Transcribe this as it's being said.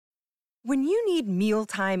When you need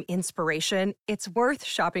mealtime inspiration, it's worth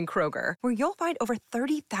shopping Kroger, where you'll find over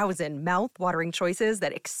 30,000 mouth-watering choices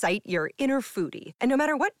that excite your inner foodie. And no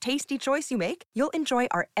matter what tasty choice you make, you'll enjoy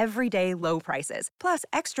our everyday low prices, plus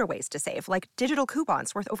extra ways to save, like digital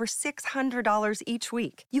coupons worth over $600 each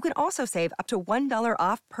week. You can also save up to $1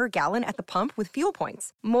 off per gallon at the pump with fuel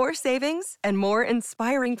points. More savings and more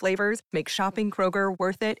inspiring flavors make shopping Kroger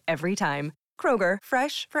worth it every time. Kroger,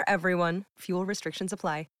 fresh for everyone. Fuel restrictions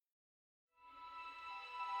apply.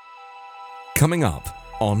 Coming up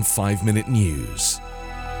on 5 Minute News.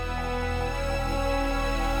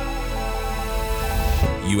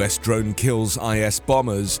 US drone kills IS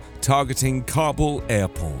bombers targeting Kabul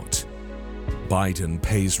airport. Biden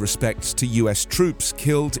pays respects to US troops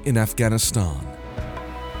killed in Afghanistan.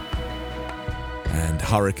 And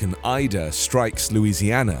Hurricane Ida strikes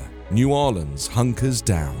Louisiana. New Orleans hunkers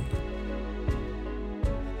down.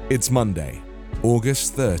 It's Monday,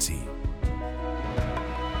 August 30.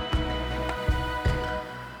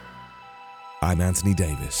 I'm Anthony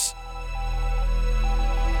Davis.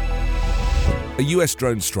 A US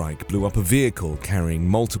drone strike blew up a vehicle carrying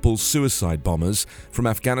multiple suicide bombers from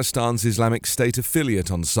Afghanistan's Islamic State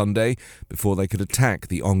affiliate on Sunday before they could attack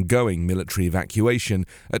the ongoing military evacuation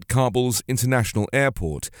at Kabul's international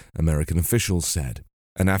airport, American officials said.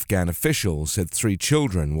 An Afghan official said 3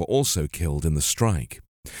 children were also killed in the strike.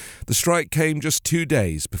 The strike came just 2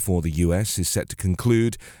 days before the US is set to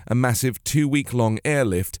conclude a massive 2-week-long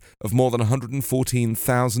airlift of more than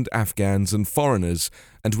 114,000 Afghans and foreigners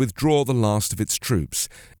and withdraw the last of its troops,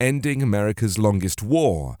 ending America's longest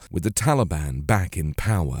war with the Taliban back in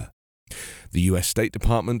power. The US State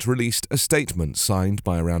Department released a statement signed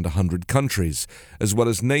by around 100 countries, as well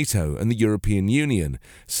as NATO and the European Union,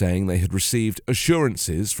 saying they had received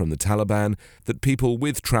assurances from the Taliban that people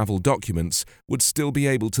with travel documents would still be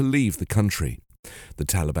able to leave the country. The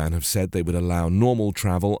Taliban have said they would allow normal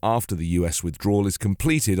travel after the US withdrawal is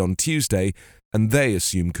completed on Tuesday, and they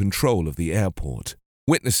assume control of the airport.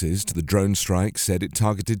 Witnesses to the drone strike said it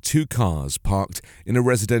targeted 2 cars parked in a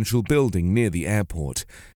residential building near the airport,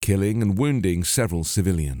 killing and wounding several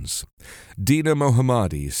civilians. Dina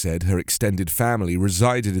Mohammadi said her extended family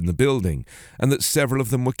resided in the building and that several of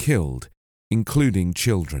them were killed, including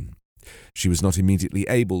children. She was not immediately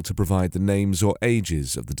able to provide the names or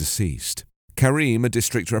ages of the deceased. Karim, a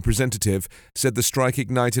district representative, said the strike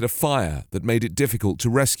ignited a fire that made it difficult to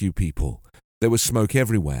rescue people. There was smoke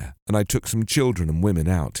everywhere, and I took some children and women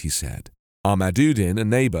out, he said. Ahmaduddin, a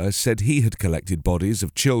neighbor, said he had collected bodies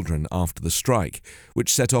of children after the strike,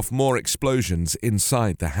 which set off more explosions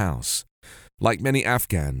inside the house. Like many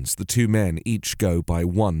Afghans, the 2 men each go by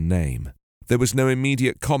one name. There was no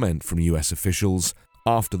immediate comment from US officials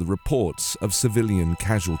after the reports of civilian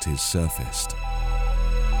casualties surfaced.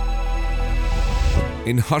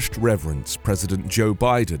 In hushed reverence, President Joe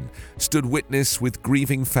Biden stood witness with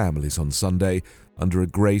grieving families on Sunday under a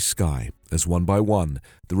grey sky as one by one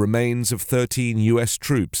the remains of 13 US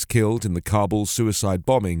troops killed in the Kabul suicide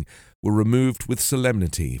bombing were removed with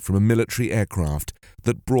solemnity from a military aircraft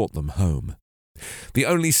that brought them home. The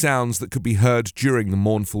only sounds that could be heard during the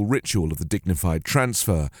mournful ritual of the dignified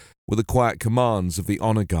transfer were the quiet commands of the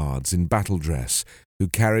honor guards in battle dress who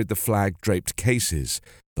carried the flag-draped cases,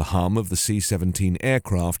 the hum of the C-17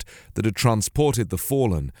 aircraft that had transported the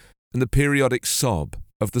fallen, and the periodic sob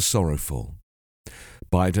of the sorrowful.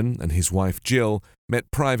 Biden and his wife Jill met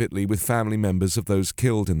privately with family members of those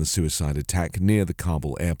killed in the suicide attack near the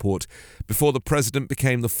Kabul airport before the president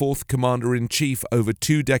became the 4th commander-in-chief over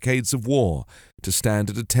 2 decades of war to stand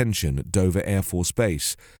at attention at Dover Air Force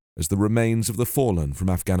Base as the remains of the fallen from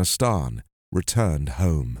Afghanistan returned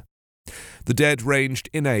home. The dead ranged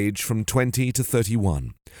in age from 20 to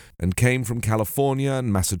 31 and came from California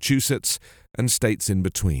and Massachusetts and states in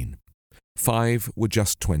between. 5 were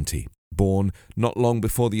just 20, born not long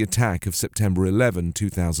before the attack of September 11,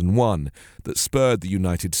 2001, that spurred the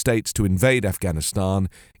United States to invade Afghanistan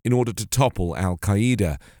in order to topple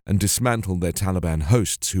al-Qaeda and dismantle their Taliban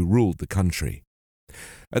hosts who ruled the country.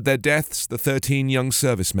 At their deaths, the 13 young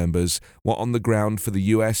service members were on the ground for the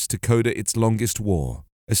US to coder its longest war,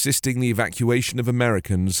 assisting the evacuation of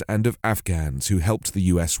Americans and of Afghans who helped the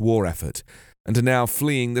US war effort, and are now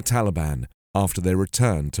fleeing the Taliban after their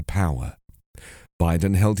return to power.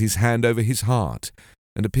 Biden held his hand over his heart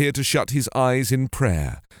and appeared to shut his eyes in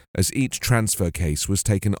prayer as each transfer case was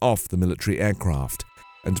taken off the military aircraft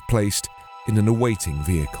and placed in an awaiting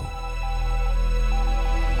vehicle.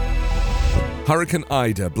 Hurricane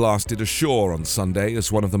Ida blasted ashore on Sunday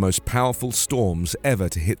as one of the most powerful storms ever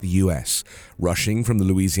to hit the U.S., rushing from the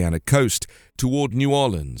Louisiana coast toward New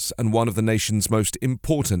Orleans and one of the nation's most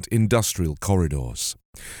important industrial corridors.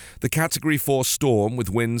 The Category 4 storm,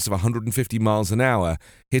 with winds of 150 miles an hour,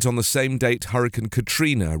 hit on the same date Hurricane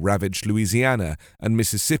Katrina ravaged Louisiana and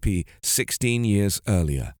Mississippi 16 years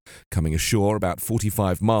earlier, coming ashore about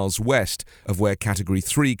 45 miles west of where Category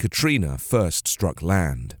 3 Katrina first struck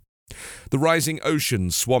land. The rising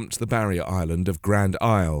ocean swamped the barrier island of Grand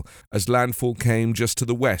Isle as landfall came just to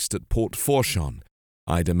the west at Port Fourchon.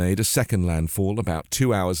 Ida made a second landfall about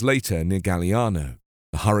 2 hours later near Galliano.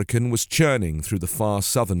 The hurricane was churning through the far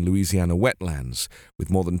southern Louisiana wetlands, with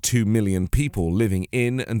more than 2 million people living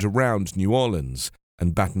in and around New Orleans,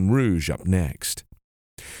 and Baton Rouge up next.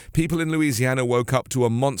 People in Louisiana woke up to a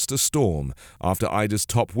monster storm after Ida's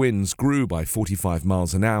top winds grew by 45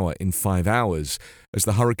 miles an hour in 5 hours as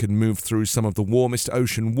the hurricane moved through some of the warmest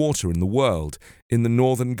ocean water in the world in the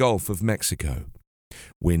northern Gulf of Mexico.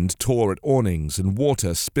 Wind tore at awnings and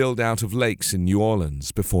water spilled out of lakes in New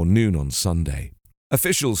Orleans before noon on Sunday.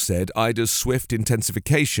 Officials said Ida's swift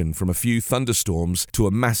intensification from a few thunderstorms to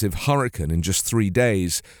a massive hurricane in just 3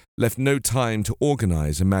 days left no time to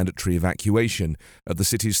organize a mandatory evacuation of the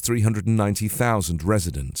city's 390,000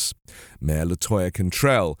 residents. Mayor LaToya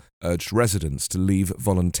Cantrell urged residents to leave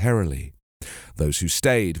voluntarily. Those who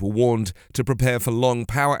stayed were warned to prepare for long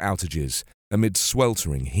power outages amid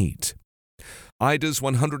sweltering heat. Ida's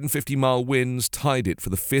 150-mile winds tied it for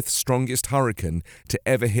the fifth strongest hurricane to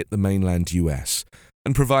ever hit the mainland U.S.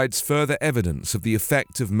 and provides further evidence of the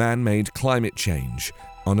effect of man-made climate change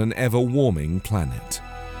on an ever-warming planet.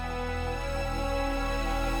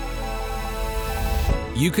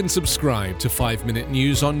 You can subscribe to 5 Minute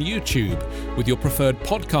News on YouTube with your preferred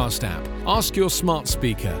podcast app. Ask your smart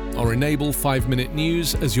speaker or enable 5 Minute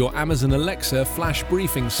News as your Amazon Alexa flash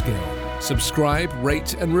briefing skill. Subscribe,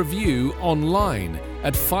 rate and review online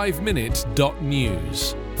at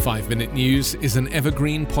 5minute.news. 5 Minute News is an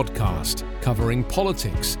evergreen podcast covering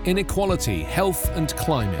politics, inequality, health and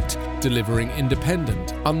climate, delivering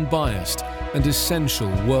independent, unbiased and essential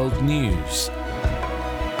world news.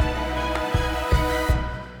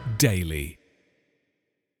 Daily.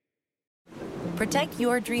 Protect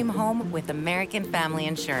your dream home with American Family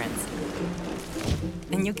Insurance.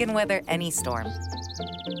 And you can weather any storm.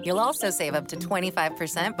 You'll also save up to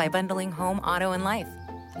 25% by bundling home, auto, and life.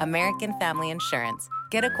 American Family Insurance.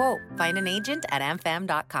 Get a quote. Find an agent at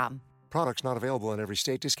amfam.com. Products not available in every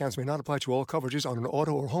state. Discounts may not apply to all coverages on an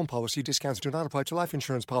auto or home policy. Discounts do not apply to life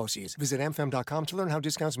insurance policies. Visit amfam.com to learn how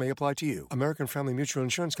discounts may apply to you. American Family Mutual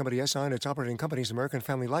Insurance Company, SI, and its operating companies, American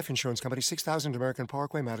Family Life Insurance Company, 6000 American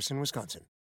Parkway, Madison, Wisconsin.